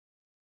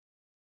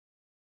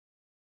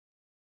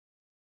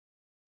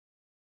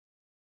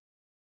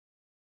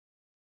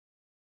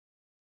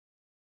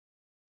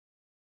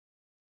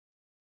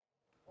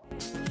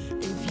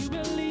If you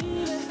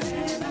believe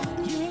it,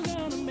 you're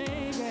gonna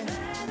make it.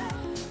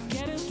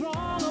 Getting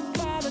stronger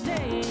by the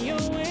day, you're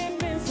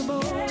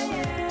invincible. If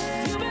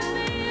you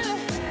believe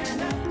it,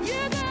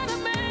 you're gonna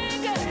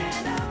make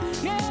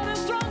it. Getting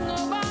stronger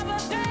by the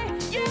day,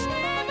 you're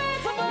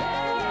invincible.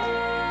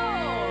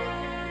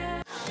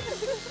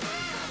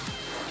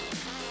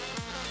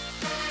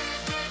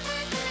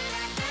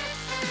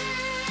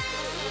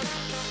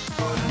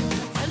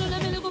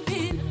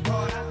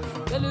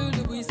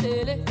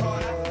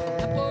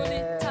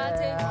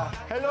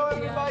 Hello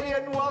everybody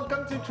and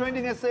welcome to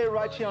Trending SA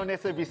right here on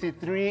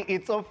SABC3.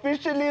 It's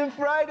officially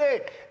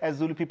Friday, as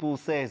Zulu people will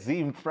say,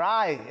 Zim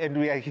Fry, and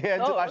we are here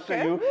to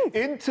usher you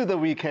into the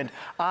weekend.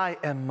 I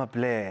am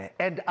Mable,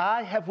 and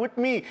I have with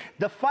me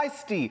the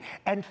feisty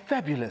and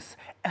fabulous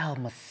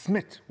Elma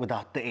Smith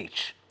without the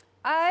H.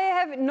 I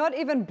have not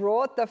even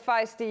brought the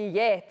feisty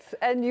yet,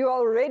 and you're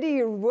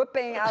already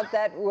whipping out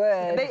that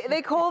word.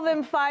 They call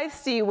them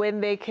feisty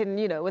when they can,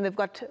 you know, when they've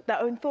got their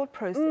own thought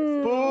process.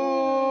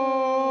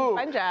 Boo!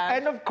 Fun job.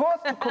 And of course,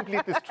 to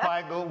complete this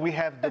triangle, we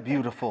have the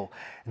beautiful,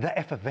 the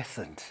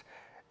effervescent,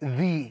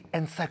 the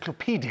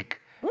encyclopedic,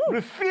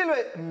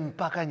 Refile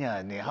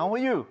Mpakanyane. How are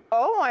you?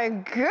 Oh my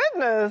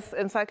goodness,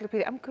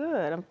 encyclopedia. I'm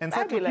good. I'm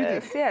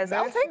fabulous. Yes,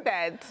 I'll take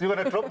that. You're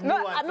gonna drop new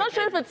ones. I'm not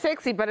sure if it's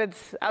sexy, but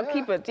I'll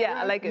keep it.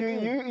 Yeah, I like it.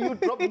 You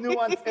drop new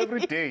ones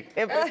every day.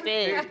 Every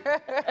day.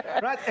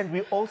 Right, and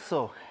we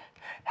also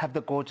have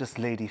the gorgeous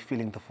lady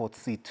filling the fourth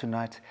seat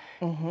tonight.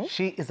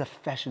 She is a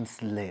fashion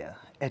slayer,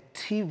 a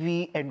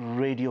TV and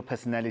radio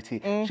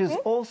personality. She's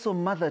also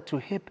mother to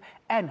hip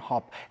and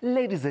hop.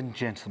 Ladies and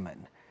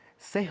gentlemen,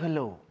 say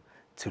hello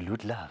to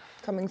Loot Love.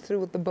 Coming through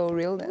with the bow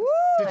realness.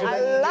 It's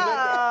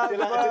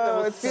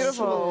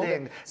beautiful.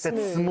 That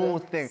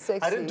smooth thing.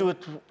 Sexy. I didn't do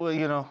it,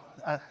 you know.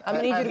 I'm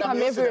gonna need you to come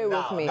everywhere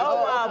with me.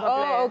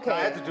 Oh, okay.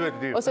 I had to do it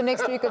with you. Also,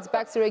 next week it's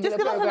back to regular Just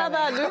give us programming.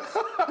 another,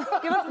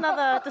 Luke. Give us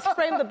another. Just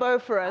frame the bow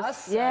for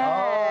us.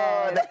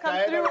 Yeah. That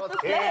Come through with the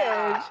stage.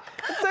 here.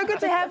 It's so good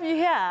to have you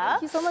here.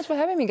 Thank you so much for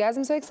having me, guys.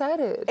 I'm so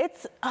excited.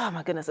 It's, oh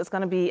my goodness, it's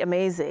going to be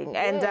amazing.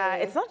 And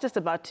it's not just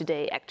about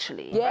today,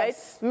 actually,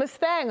 Yes. right? Miss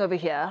Thang over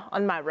here,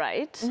 on my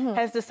right,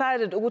 has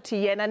decided,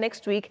 Yena,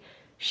 next week,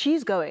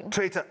 she's going.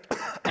 Traitor.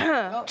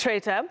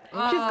 Traitor.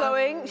 She's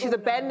going, she's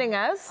abandoning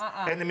us.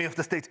 Enemy of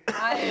the state.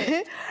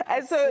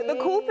 And so the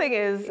cool thing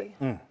is,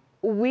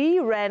 we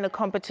ran a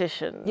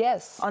competition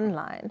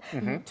online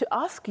to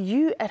ask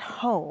you at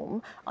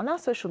home on our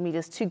social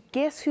medias to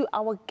guess who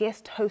our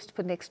guest host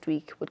for next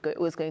week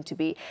was going to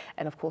be.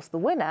 And of course, the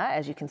winner,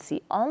 as you can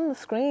see on the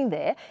screen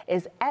there,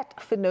 is at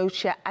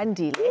Firdose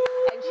Andile.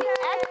 And she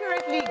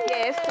accurately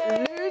guessed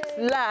Loot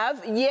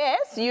Love.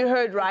 Yes, you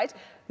heard right.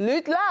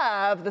 Loot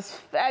Love, this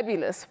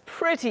fabulous,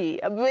 pretty,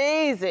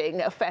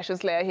 amazing fashion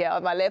slayer here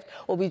on my left,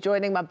 will be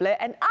joining Mable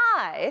and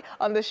I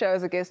on the show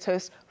as a guest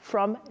host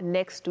from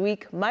next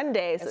week,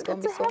 Monday. It's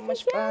gonna be so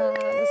much fun.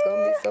 It's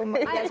gonna be so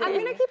much fun. I'm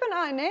gonna keep an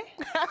eye on it.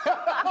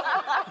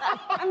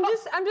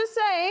 I'm just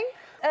saying,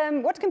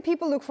 what can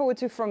people look forward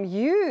to from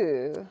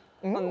you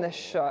on the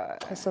show?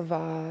 Some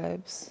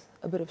vibes,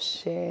 a bit of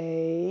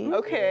shade.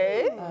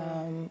 Okay.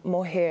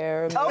 More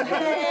hair.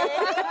 Okay.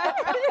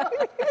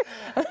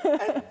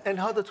 And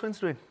how the twins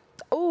doing?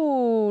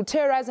 Ooh,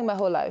 terrorizing my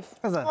whole life.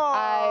 How's that?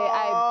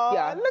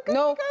 Yeah.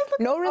 No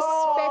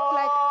respect.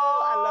 Like,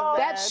 I love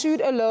that shoot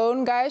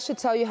alone, guys, should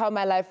tell you how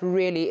my life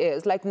really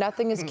is. Like,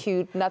 nothing is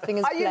cute, nothing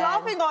is Are you planned.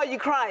 laughing or are you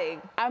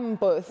crying? I'm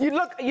both. You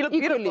look equally.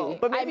 beautiful,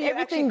 but maybe I'm you're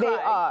everything actually they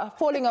crying. are,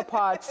 falling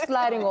apart,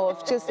 sliding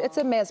off. Just, it's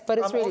a mess, but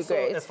it's I'm really also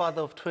great. a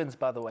father of twins,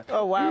 by the way.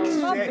 Oh, wow.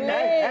 Mable.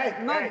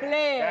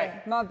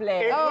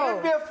 It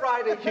wouldn't be a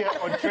Friday here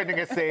on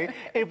Trending SA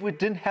if we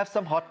didn't have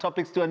some hot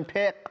topics to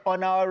unpack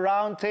on our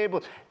round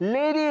table.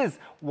 Ladies,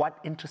 what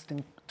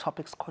interesting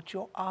topics caught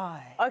your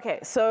eye? Okay,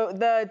 so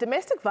the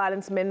Domestic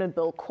Violence Amendment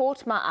Bill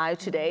caught my eye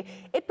today.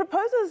 It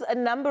proposes a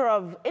number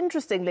of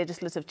interesting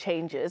legislative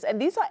changes, and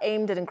these are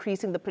aimed at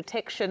increasing the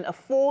protection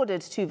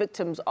afforded to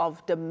victims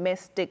of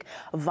domestic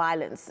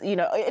violence. You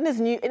know, in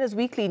his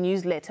weekly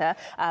newsletter,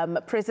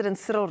 President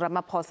Cyril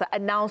Ramaphosa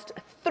announced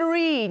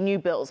 3 new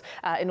bills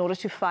in order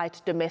to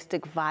fight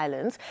domestic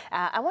violence.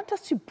 I want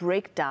us to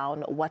break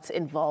down what's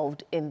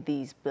involved in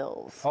these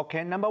bills.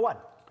 Okay, number 1.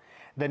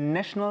 The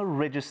National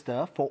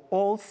Register for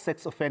all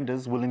sex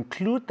offenders will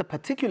include the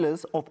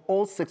particulars of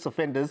all sex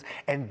offenders,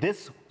 and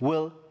this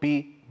will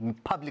be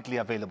publicly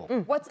available.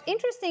 What's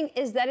interesting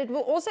is that it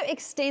will also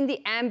extend the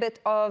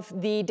ambit of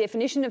the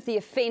definition of the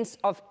offence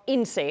of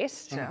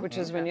incest, which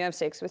is when you have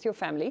sex with your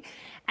family,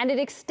 and it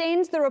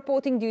extends the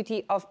reporting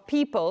duty of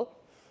people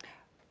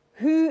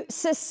who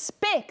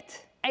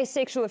suspect a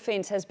sexual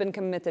offence has been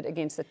committed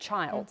against a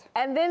child.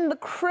 And then the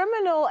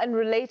Criminal and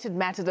Related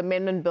Matters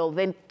Amendment Bill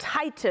then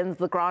tightens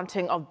the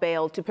granting of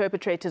bail to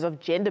perpetrators of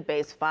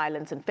gender-based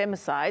violence and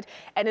femicide,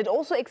 and it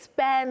also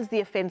expands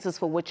the offences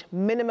for which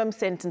minimum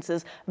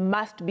sentences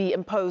must be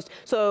imposed.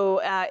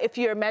 So if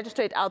you're a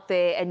magistrate out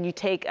there and you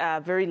take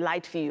a very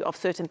light view of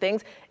certain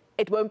things,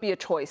 it won't be a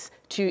choice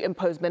to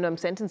impose minimum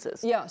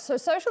sentences. Yeah, so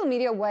social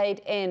media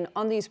weighed in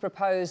on these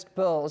proposed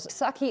bills.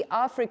 Saki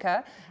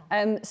Africa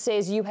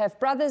says you have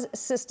brothers,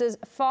 sisters,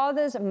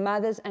 fathers,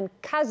 mothers, and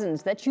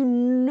cousins that you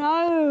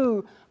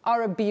know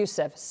are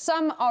abusive.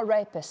 Some are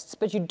rapists,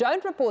 but you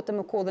don't report them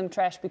or call them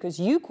trash because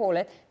you call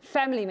it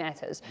family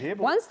matters. Yeah,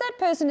 once that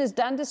person is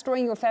done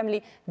destroying your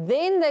family,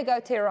 then they go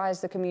terrorize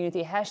the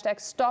community.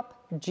 Hashtag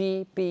stop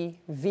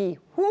GBV.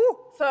 Woo!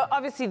 So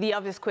obviously the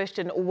obvious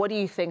question, what do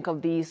you think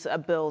of these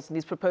bills and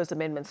these proposed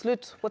amendments?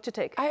 Lut, what's your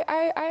take?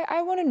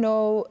 I want to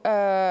know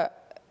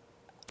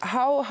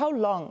how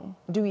long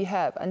do we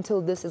have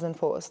until this is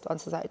enforced on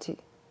society?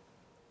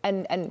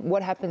 And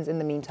what happens in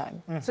the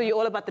meantime? So you're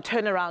all about the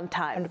turnaround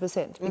time.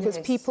 100%. Because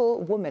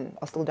people, women,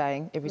 are still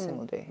dying every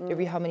single day.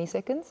 Every how many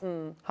seconds?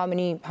 How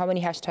many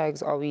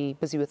hashtags are we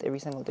busy with every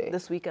single day?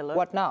 This week alone.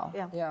 What now?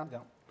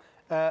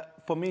 Yeah.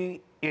 For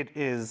me, it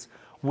is,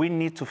 we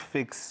need to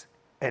fix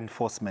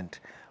enforcement.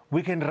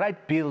 We can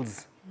write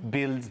bills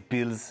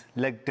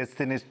like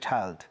Destiny's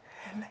Child.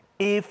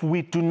 If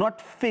we do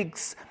not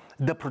fix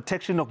the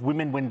protection of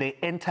women when they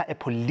enter a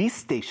police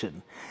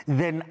station,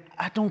 then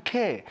I don't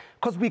care,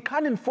 because we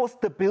can't enforce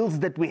the bills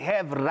that we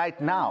have right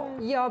now.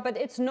 Yeah, but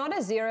it's not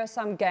a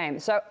zero-sum game.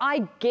 So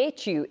I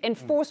get you.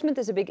 Enforcement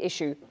is a big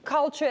issue.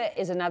 Culture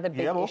is another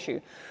big issue.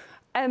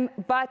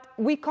 But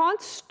we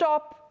can't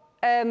stop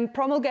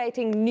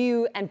promulgating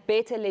new and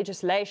better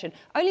legislation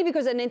only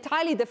because an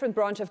entirely different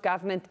branch of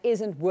government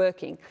isn't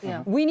working.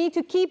 We need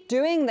to keep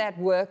doing that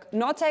work,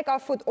 not take our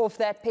foot off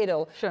that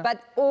pedal,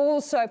 but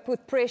also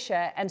put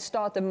pressure and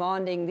start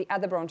demanding the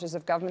other branches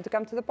of government to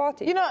come to the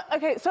party. You know,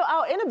 okay, so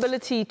our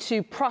inability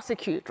to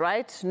prosecute,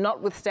 right,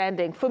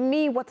 notwithstanding, for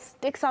me, what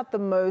sticks out the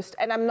most,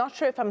 and I'm not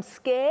sure if I'm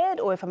scared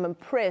or if I'm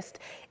impressed,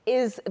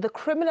 is the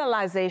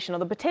criminalization or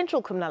the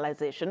potential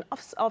criminalization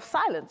of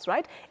silence,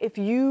 right? If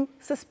you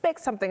suspect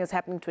something is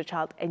happening to a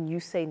child and you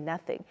say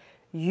nothing,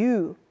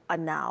 you are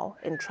now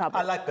in trouble.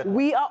 I like that.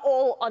 We are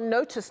all on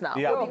notice now.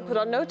 We're being put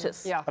on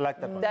notice. Yeah, I like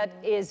that one. That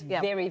is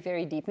very,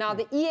 very deep. Now,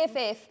 the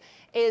EFF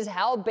is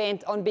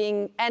hell-bent on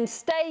being and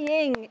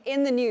staying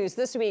in the news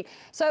this week.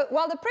 So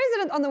while the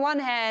president, on the one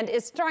hand,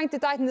 is trying to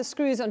tighten the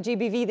screws on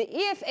GBV, the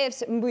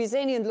EFF's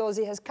Mbuyiseni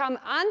Ndlozi has come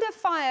under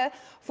fire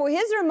for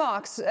his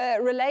remarks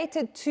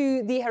related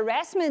to the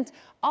harassment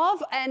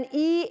of an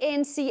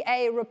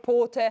ENCA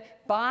reporter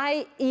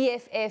by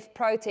EFF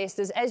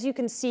protesters, as you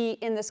can see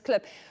in this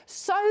clip.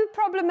 So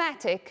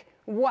problematic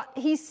what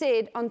he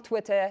said on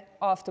Twitter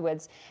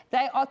afterwards.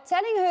 They are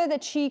telling her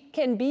that she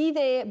can be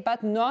there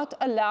but not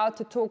allowed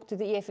to talk to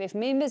the EFF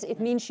members. It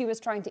means she was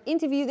trying to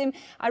interview them.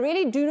 I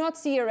really do not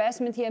see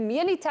harassment here.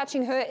 Merely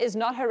touching her is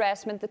not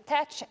harassment. The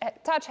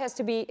touch has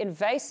to be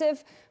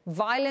invasive,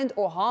 violent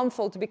or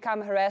harmful to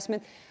become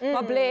harassment.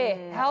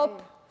 Mable,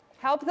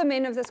 help the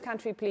men of this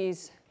country,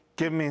 please.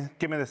 Give me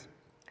this.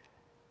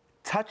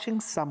 Touching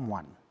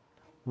someone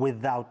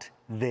without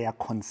their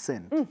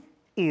consent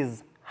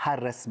is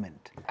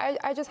harassment.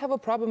 I just have a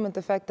problem with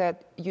the fact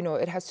that, you know,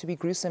 it has to be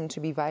gruesome to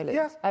be violent.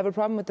 Yeah. I have a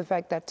problem with the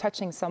fact that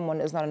touching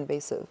someone is not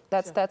invasive.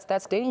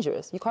 That's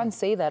dangerous. You can't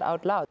say that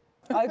out loud.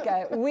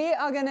 Okay, we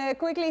are going to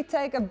quickly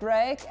take a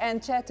break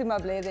and chat to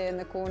Mable there in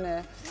the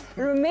corner.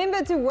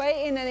 Remember to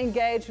weigh in and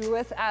engage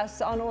with us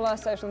on all our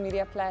social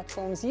media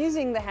platforms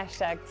using the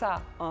hashtag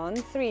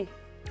 #on3.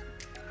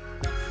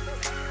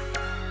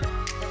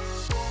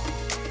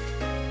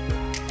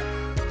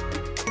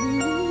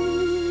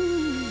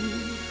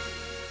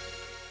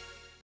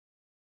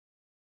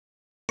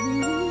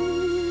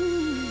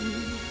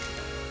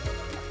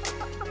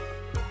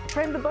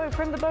 Frame the bone,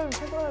 frame the bone,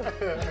 frame the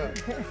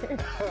bone.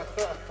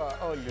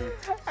 Oh, Luke.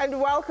 And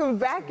welcome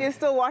back. You're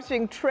still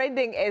watching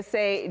Trending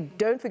SA.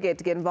 Don't forget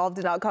to get involved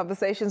in our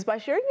conversations by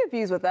sharing your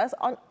views with us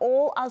on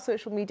all our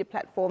social media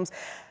platforms.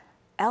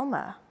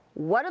 Elma,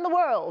 what in the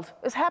world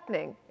is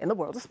happening in the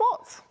world of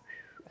sports?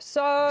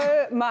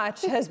 So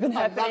much has been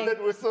happening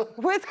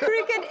with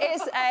Cricket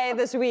SA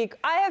this week.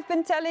 I have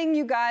been telling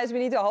you guys we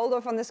need to hold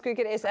off on this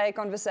Cricket SA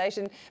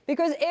conversation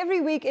because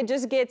every week it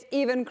just gets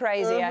even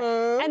crazier.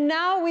 And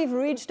now we've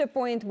reached a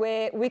point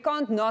where we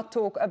can't not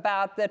talk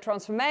about the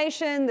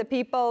transformation, the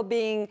people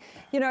being,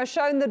 you know,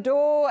 shown the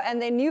door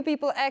and then new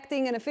people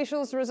acting and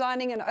officials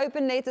resigning and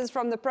open letters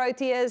from the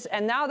Proteas.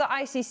 And now the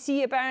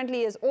ICC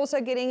apparently is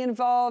also getting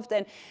involved.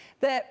 And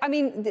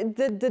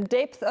the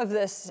depth of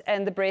this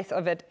and the breadth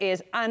of it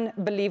is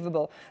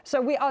unbelievable. So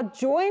we are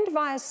joined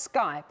via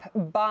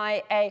Skype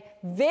by a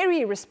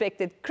very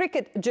respected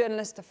cricket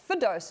journalist,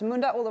 Firdose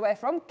Moonda, all the way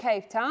from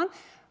Cape Town.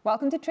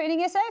 Welcome to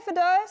Trending SA,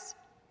 Firdose.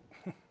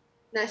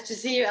 Nice to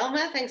see you,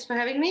 Elma. Thanks for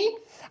having me.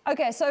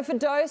 Okay, so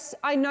Firdose,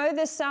 I know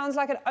this sounds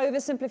like an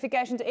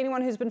oversimplification to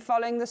anyone who's been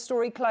following the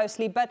story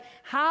closely, but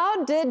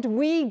how did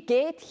we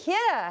get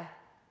here?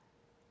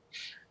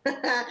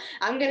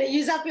 I'm going to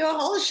use up your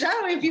whole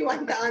show if you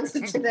want the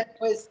answer to that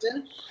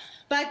question.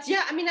 But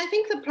yeah, I mean, I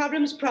think the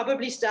problems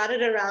probably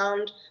started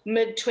around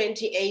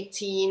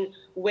mid-2018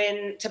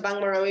 when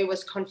Tabang Maroe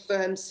was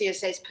confirmed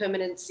CSA's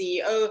permanent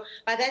CEO.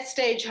 By that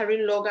stage,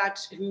 Haroon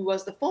Logat, who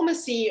was the former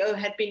CEO,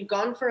 had been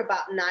gone for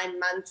about 9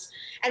 months.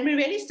 And we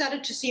really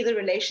started to see the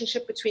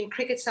relationship between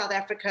Cricket South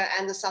Africa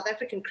and the South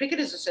African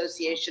Cricketers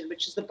Association,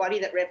 which is the body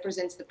that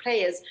represents the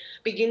players,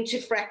 begin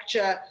to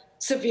fracture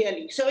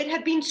severely. So it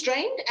had been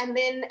strained, and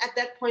then at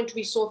that point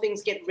we saw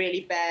things get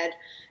really bad,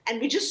 and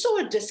we just saw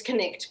a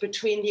disconnect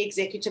between the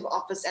executive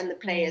office and the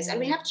players. And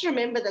we have to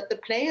remember that the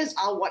players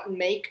are what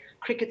make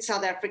Cricket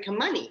South Africa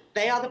money.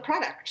 They are the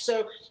product.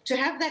 So to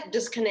have that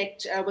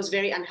disconnect was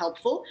very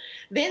unhelpful.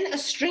 Then a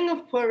string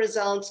of poor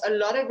results, a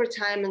lot of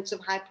retirements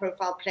of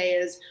high-profile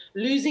players,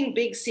 losing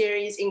big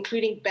series,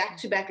 including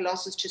back-to-back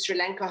losses to Sri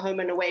Lanka home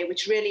and away,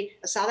 which really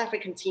a South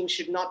African team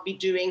should not be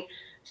doing.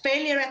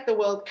 Failure at the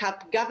World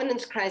Cup,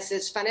 governance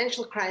crisis,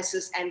 financial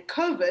crisis, and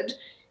COVID,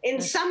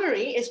 in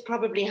summary, is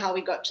probably how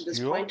we got to this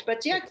point.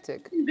 But yeah,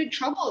 in big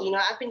trouble. You know,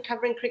 I've been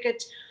covering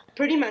cricket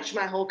pretty much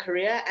my whole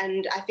career,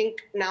 and I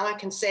think now I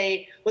can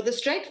say with a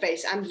straight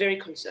face, I'm very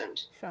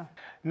concerned. Sure.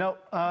 Now,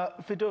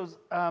 Firdose,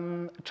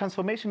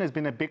 transformation has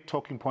been a big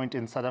talking point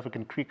in South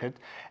African cricket,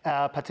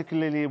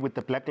 particularly with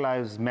the Black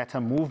Lives Matter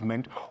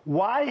movement.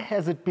 Why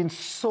has it been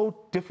so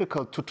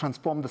difficult to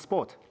transform the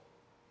sport?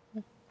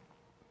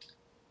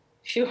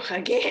 Phew,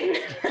 again.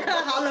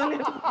 How long have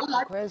you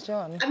got? Where's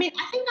John? I mean,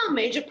 I think our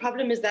major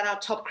problem is that our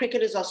top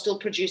cricketers are still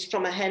produced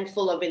from a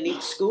handful of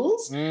elite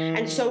schools.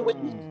 And so when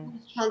we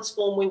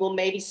transform, we will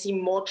maybe see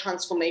more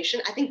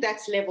transformation. I think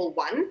that's level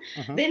one.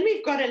 Then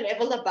we've got a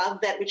level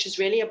above that, which is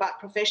really about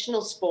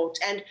professional sport.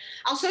 And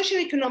our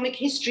socioeconomic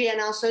history and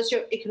our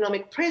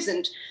socioeconomic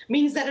present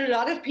means that a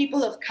lot of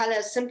people of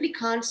color simply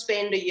can't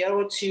spend a year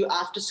or two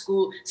after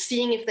school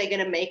seeing if they're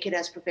going to make it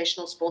as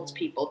professional sports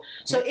people.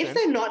 So if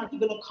they're not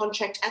given a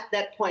contract at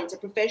that point, a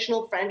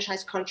professional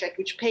franchise contract,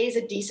 which pays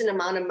a decent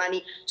amount of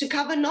money to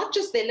cover not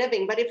just their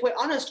living, but if we're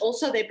honest,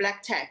 also their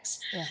black tax,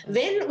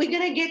 then we're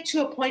going to get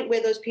to a point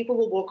where those people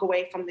will walk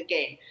away from the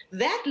game.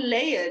 That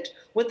layered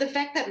with the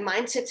fact that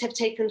mindsets have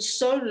taken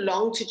so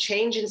long to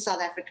change in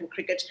South African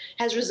cricket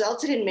has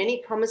resulted in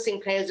many promising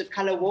players of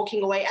color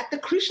walking away at the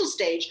crucial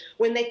stage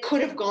when they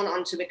could have gone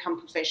on to become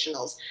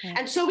professionals.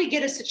 And so we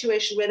get a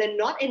situation where there are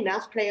not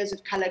enough players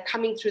of color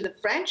coming through the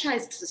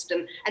franchise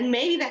system, and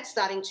maybe that's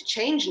starting to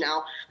change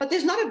now, but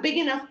there's not a big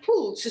enough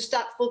pool to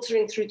start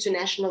filtering through to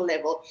national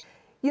level.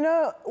 You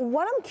know,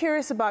 what I'm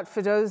curious about,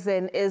 Firdose,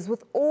 then, is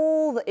with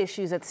all the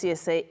issues that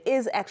CSA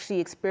is actually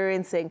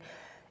experiencing,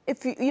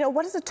 if you know,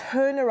 what does a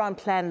turnaround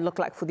plan look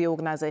like for the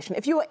organization?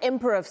 If you were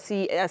emperor of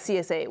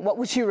CSA, what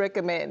would you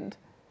recommend?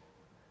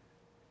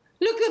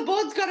 Look, the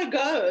board's got to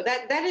go.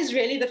 That is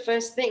really the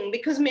first thing,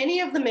 because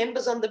many of the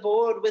members on the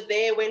board were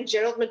there when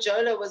Gerald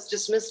Majola was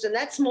dismissed, and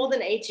that's more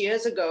than 8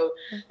 years ago.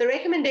 The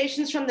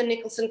recommendations from the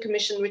Nicholson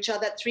Commission, which are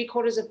that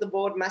 3/4 of the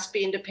board must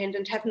be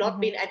independent, have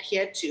not been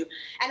adhered to.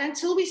 And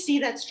until we see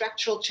that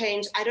structural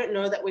change, I don't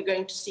know that we're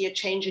going to see a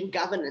change in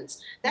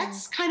governance.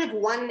 That's kind of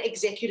one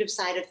executive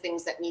side of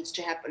things that needs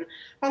to happen.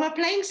 From a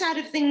playing side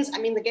of things, I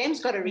mean, the game's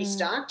got to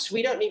restart.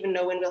 We don't even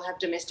know when we'll have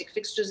domestic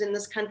fixtures in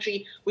this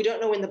country. We don't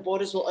know when the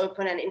borders will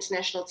open and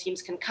international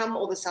teams can come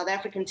or the South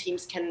African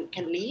teams can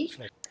leave.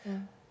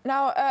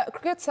 Now,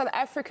 Cricket South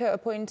Africa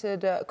appointed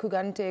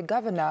Kugante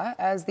Governor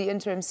as the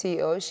interim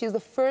CEO. She's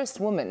the first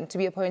woman to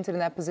be appointed in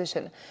that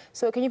position.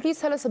 So can you please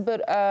tell us a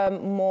bit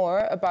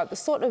more about the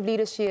sort of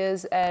leader she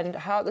is and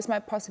how this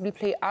might possibly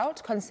play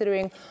out,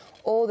 considering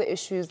all the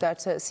issues that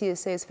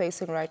CSA is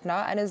facing right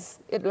now? And is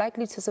it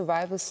likely to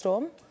survive the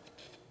storm?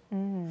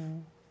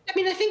 I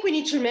mean, I think we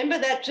need to remember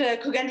that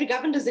Kugandri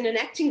Governor is in an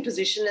acting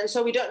position, and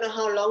so we don't know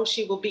how long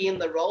she will be in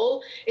the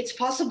role. It's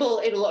possible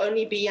it will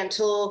only be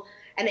until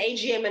an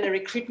AGM and a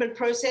recruitment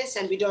process,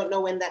 and we don't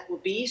know when that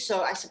will be.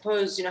 So I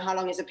suppose, you know, how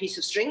long is a piece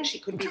of string? She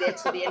could be there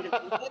till the end of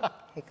the year.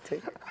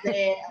 Hectic.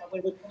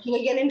 When we're talking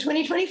again in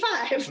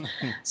 2025.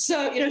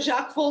 So, you know,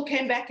 Jacques Fall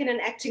came back in an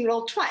acting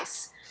role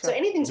twice. So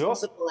anything's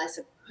possible, I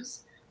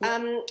suppose.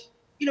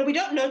 You know, we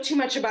don't know too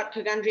much about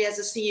Kugandri as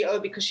a CEO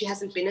because she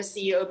hasn't been a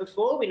CEO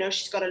before. We know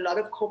she's got a lot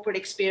of corporate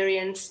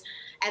experience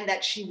and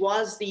that she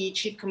was the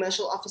chief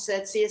commercial officer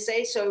at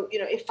CSA. So, you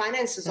know, if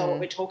finances are what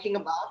we're talking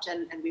about,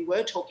 and we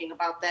were talking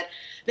about that,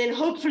 then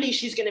hopefully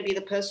she's going to be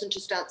the person to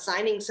start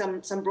signing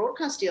some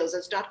broadcast deals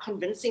and start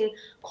convincing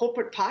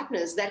corporate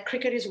partners that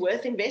cricket is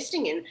worth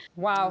investing in.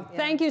 Wow.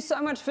 Thank you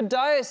so much,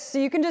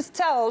 Firdose. You can just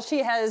tell she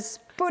has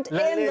put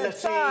in the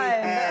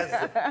time.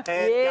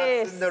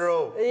 Yes. In the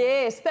row.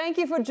 Yes, thank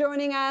you for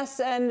joining us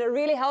and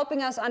really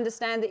helping us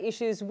understand the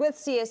issues with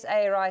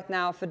CSA right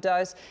now,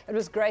 Firdose. It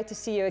was great to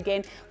see you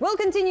again. We'll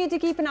continue to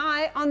keep an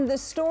eye on the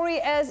story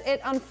as it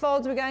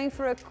unfolds. We're going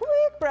for a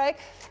quick break,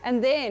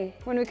 and then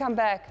when we come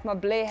back,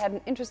 Mabule had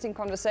an interesting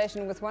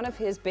conversation with one of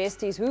his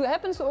besties, who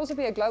happens to also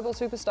be a global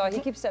superstar. He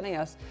keeps telling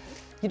us,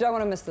 you don't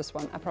want to miss this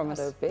one, I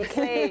promise. Be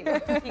clean.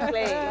 Be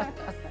clean.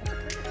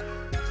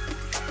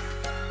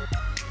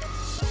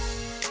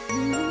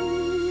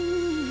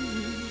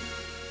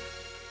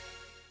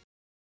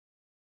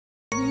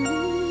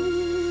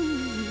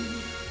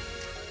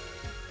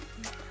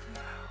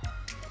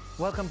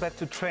 Welcome back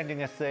to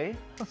Trending SA.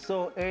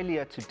 So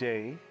earlier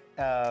today,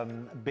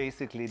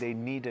 basically they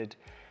needed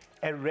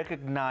a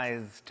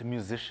recognized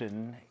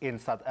musician in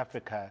South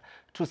Africa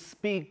to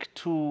speak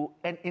to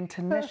an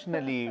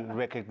internationally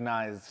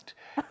recognized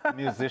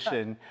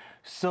musician.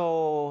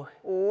 So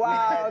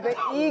wow, the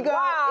ego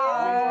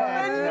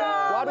is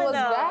what was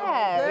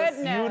that?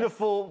 this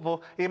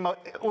beautiful.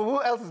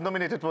 Who else is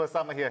nominated for a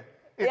summer here?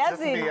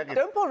 Yazzie,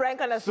 don't put rank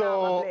on us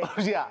now.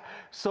 Yeah,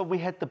 so we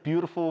had the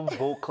beautiful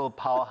vocal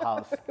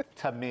powerhouse,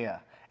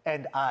 Tamia,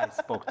 and I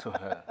spoke to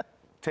her.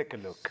 Take a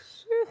look.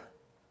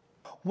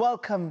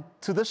 Welcome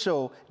to the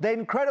show, the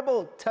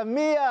incredible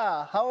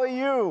Tamia. How are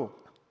you?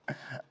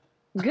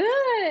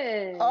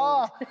 Good.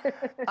 Oh,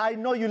 I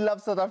know you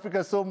love South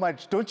Africa so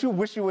much. Don't you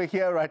wish you were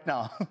here right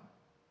now?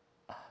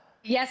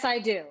 Yes, I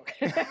do.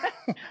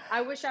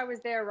 I wish I was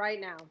there right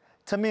now.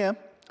 Tamia,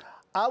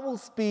 I will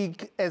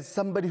speak as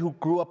somebody who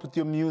grew up with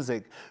your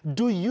music.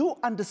 Do you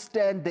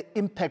understand the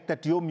impact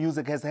that your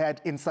music has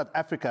had in South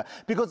Africa?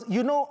 Because,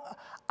 you know,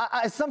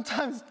 I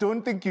sometimes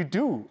don't think you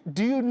do.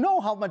 Do you know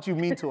how much you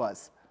mean to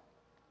us?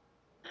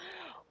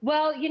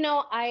 Well, you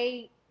know,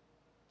 I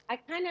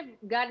kind of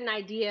got an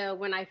idea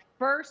when I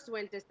first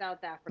went to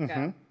South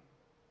Africa,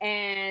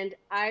 and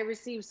I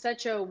received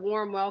such a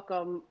warm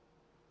welcome.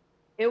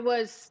 It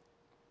was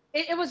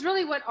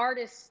really what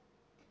artists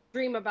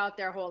dream about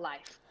their whole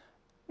life.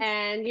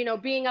 And, you know,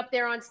 being up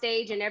there on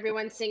stage and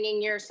everyone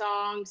singing your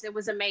songs, it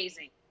was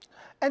amazing.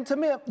 And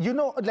Tamia, you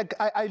know, like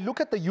I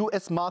look at the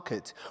US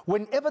market.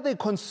 Whenever they're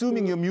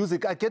consuming your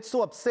music, I get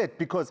so upset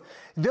because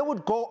they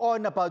would go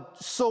on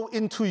about So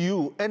Into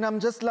You. And I'm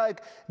just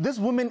like, this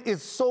woman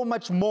is so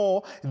much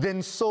more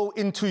than So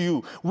Into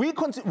You. We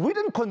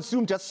didn't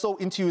consume just So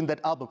Into You in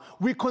that album.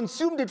 We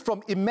consumed it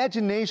from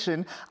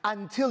imagination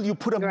until you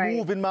put a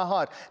move in my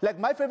heart. Like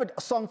my favorite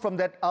song from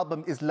that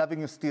album is Loving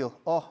You Still.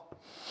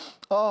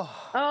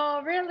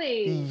 Oh,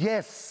 really?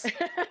 Yes.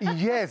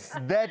 Yes,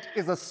 that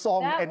is a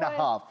song and a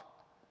half.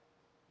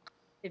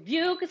 If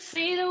you could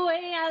see the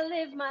way I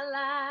live my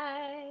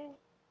life,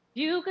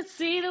 you could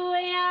see the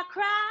way I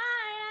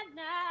cry at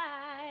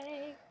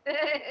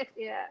night.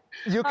 Yeah.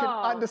 You can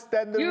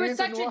understand the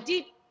reason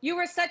why. You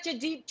were such a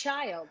deep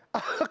child.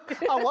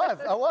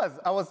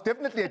 I was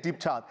definitely a deep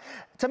child.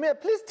 Tamia,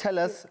 please tell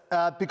us,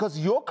 because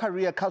your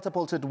career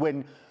catapulted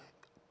when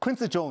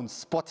Quincy Jones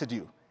spotted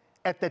you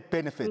at that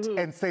benefit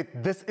and said,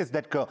 this is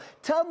that girl.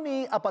 Tell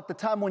me about the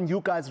time when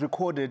you guys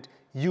recorded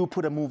You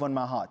Put a Move on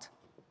My Heart.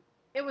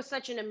 It was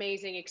such an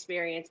amazing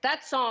experience.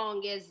 That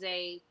song is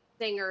a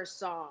singer's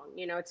song.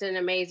 You know, it's an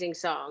amazing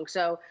song.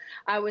 So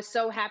I was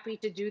so happy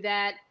to do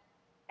that.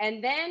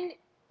 And then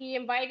he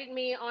invited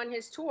me on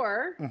his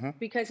tour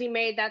because he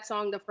made that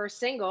song the first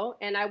single.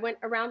 And I went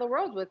around the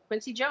world with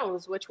Quincy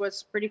Jones, which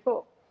was pretty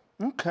cool.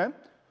 Okay.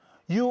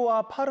 You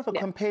are part of a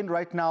campaign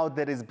right now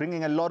that is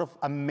bringing a lot of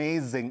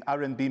amazing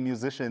R&B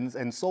musicians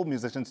and soul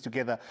musicians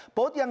together,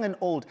 both young and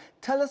old.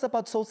 Tell us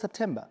about Soul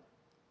September.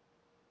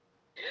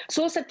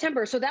 Soul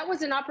September. So that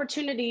was an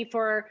opportunity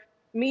for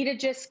me to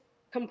just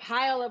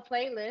compile a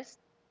playlist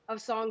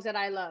of songs that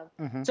I love.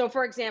 So,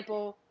 for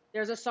example,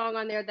 there's a song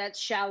on there that's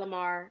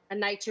Shalimar, A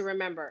Night to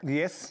Remember.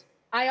 Yes.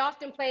 I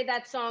often play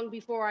that song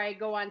before I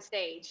go on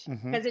stage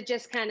because it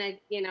just kind of,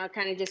 you know,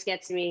 just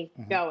gets me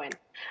going.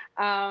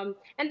 And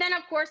then,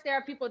 of course, there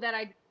are people that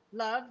I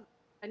love.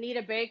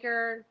 Anita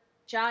Baker,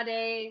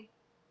 Sade,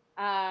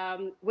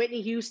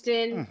 Whitney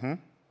Houston.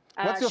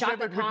 What's your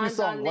favorite Whitney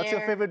song? What's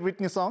your favorite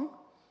Whitney song?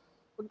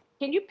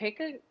 Can you pick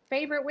a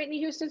favorite Whitney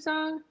Houston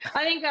song?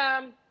 I think,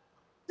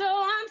 so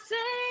I'm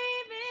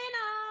saving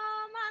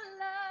all my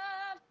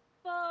love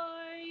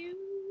for you.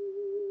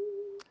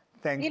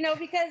 Thank you. You know,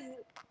 because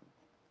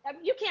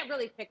you can't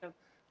really pick a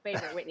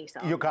favorite Whitney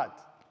song. You can't.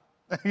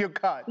 You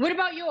can't. What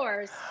about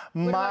yours?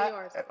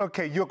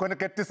 Okay, you're going to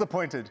get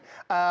disappointed.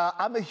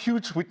 I'm a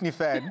huge Whitney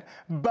fan,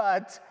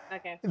 but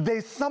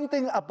there's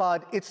something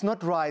about It's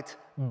Not Right,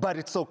 but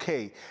It's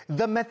Okay.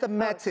 The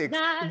mathematics.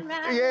 Not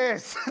right,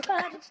 yes.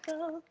 But it's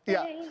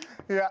okay.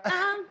 Yeah.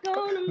 I'm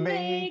gonna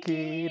make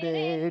it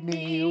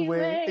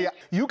anyway. Yeah.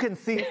 You can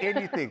sing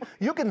anything.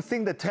 You can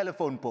sing the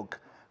telephone book.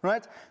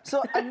 Right?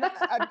 So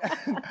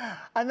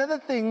another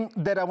thing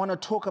that I want to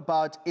talk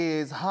about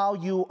is how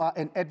you are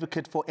an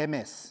advocate for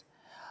MS.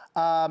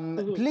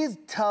 Please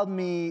tell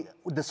me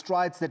the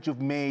strides that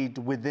you've made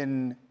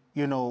within,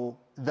 you know,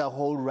 the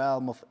whole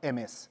realm of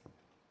MS.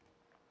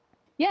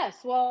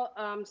 Yes, well,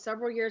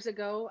 several years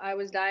ago, I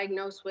was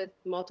diagnosed with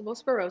multiple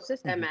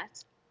sclerosis,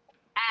 MS.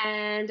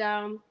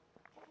 And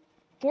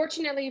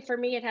fortunately for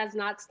me, it has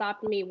not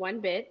stopped me one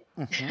bit.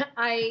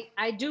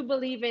 I do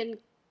believe in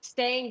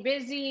staying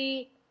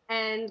busy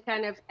and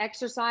kind of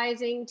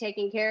exercising,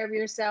 taking care of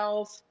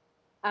yourself.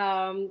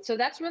 So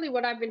that's really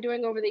what I've been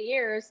doing over the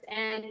years.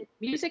 And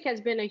music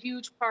has been a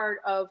huge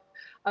part of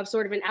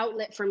sort of an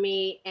outlet for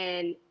me.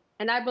 And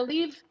I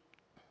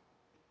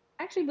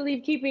actually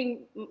believe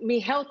keeping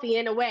me healthy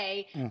in a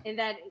way, in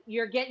that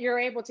you're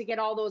able to get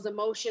all those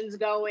emotions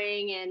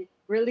going and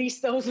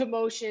release those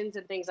emotions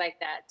and things like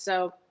that.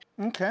 So.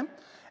 Okay.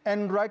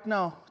 And right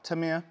now,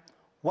 Tamia,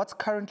 what's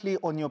currently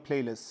on your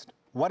playlist?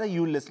 What are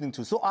you listening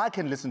to? So I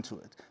can listen to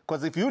it.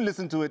 Because if you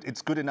listen to it,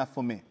 it's good enough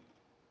for me.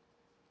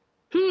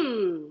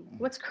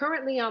 What's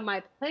currently on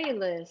my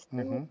playlist?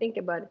 Let me think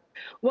about it.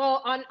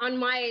 Well, on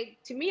my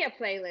Tamia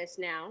playlist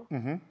now,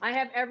 I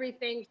have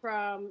everything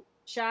from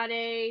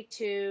Sade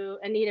to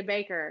Anita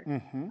Baker.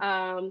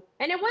 And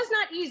it was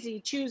not easy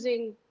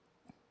choosing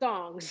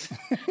songs.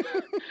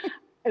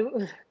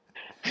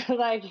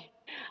 Like,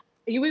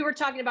 we were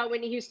talking about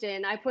Whitney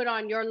Houston. I put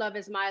on Your Love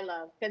Is My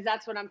Love because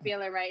that's what I'm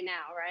feeling right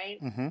now,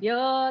 right?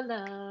 Your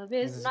love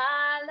is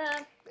my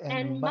love,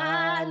 and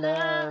my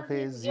love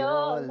is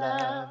your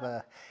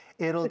love.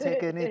 It'll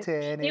take an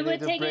eternity. It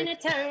would take an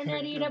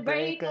eternity to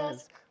break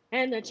us,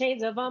 and the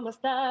chains of our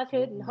star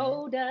couldn't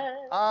hold us.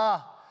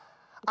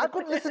 I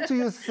could listen to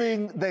you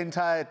sing the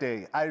entire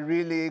day. I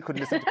really could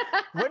listen.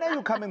 When are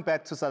you coming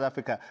back to South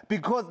Africa?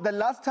 Because the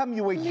last time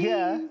you were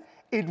here,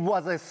 it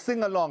was a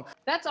sing-along.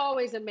 That's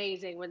always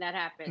amazing when that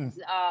happens.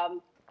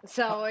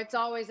 So it's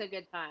always a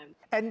good time.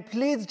 And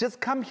please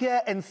just come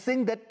here and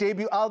sing that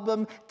debut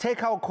album,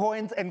 take our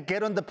coins and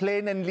get on the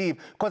plane and leave.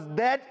 Because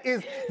that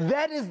is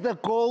the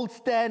gold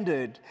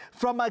standard.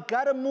 From I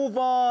Gotta Move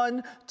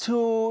On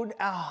to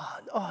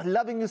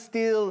Loving You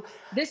Still.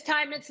 This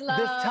Time It's Love.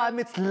 This Time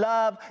It's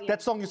Love. Yeah.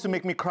 That song used to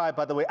make me cry,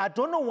 by the way. I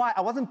don't know why.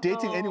 I wasn't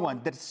dating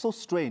anyone. That is so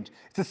strange.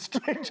 It's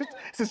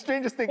the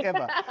strangest thing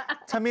ever.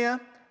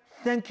 Tamia,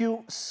 thank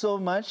you so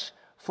much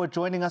for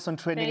joining us on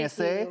Trending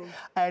SA.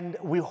 And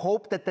we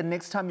hope that the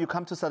next time you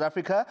come to South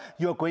Africa,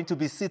 you're going to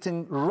be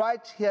sitting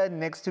right here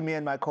next to me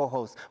and my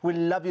co-host. We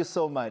love you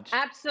so much.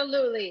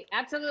 Absolutely.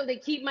 Absolutely.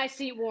 Keep my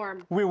seat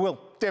warm. We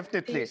will,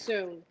 definitely. See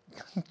you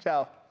soon.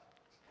 Ciao.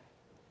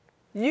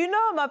 You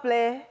know,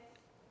 Maple,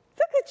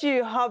 look at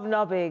you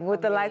hobnobbing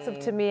with the likes of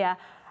Tamia.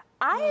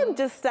 I am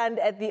just stunned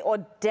at the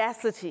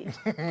audacity,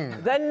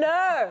 the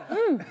nerve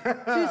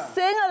to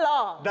sing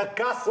along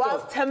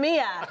whilst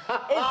Tamia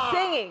is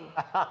singing.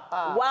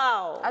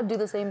 Wow. I'd do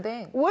the same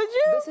thing. Would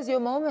you? This is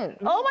your moment.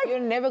 Oh my! You're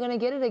never going to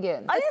get it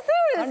again. Are you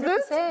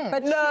serious? 100%.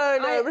 But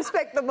no,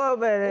 respect the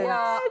moment.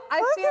 Yeah,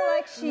 I feel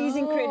like she's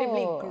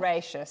incredibly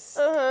gracious.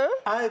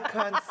 I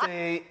can't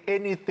say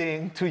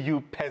anything to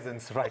you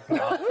peasants right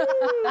now.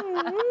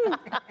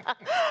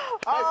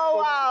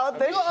 Oh wow,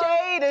 the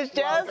shade is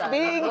just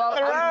being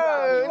thrown.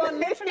 You are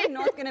literally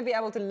not going to be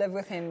able to live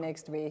with him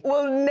next week.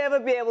 We'll never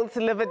be able to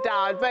live it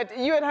down. But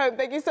you at home,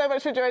 thank you so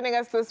much for joining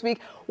us this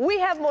week. We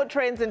have more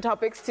trends and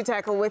topics to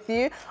tackle with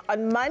you.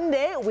 On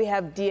Monday, we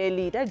have DA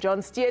leader John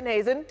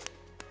Steenhuisen.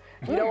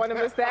 You don't want to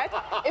miss that.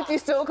 If you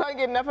still can't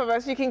get enough of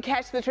us, you can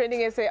catch the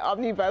Trending SA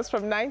Omnibus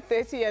from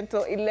 9:30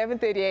 until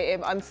 11:30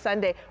 a.m. on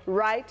Sunday,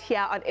 right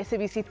here on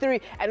SABC 3.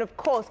 And of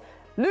course,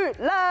 Loot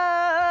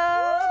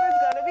Love is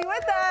going to be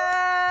with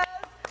us.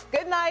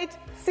 Good night.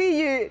 See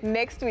you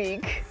next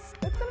week.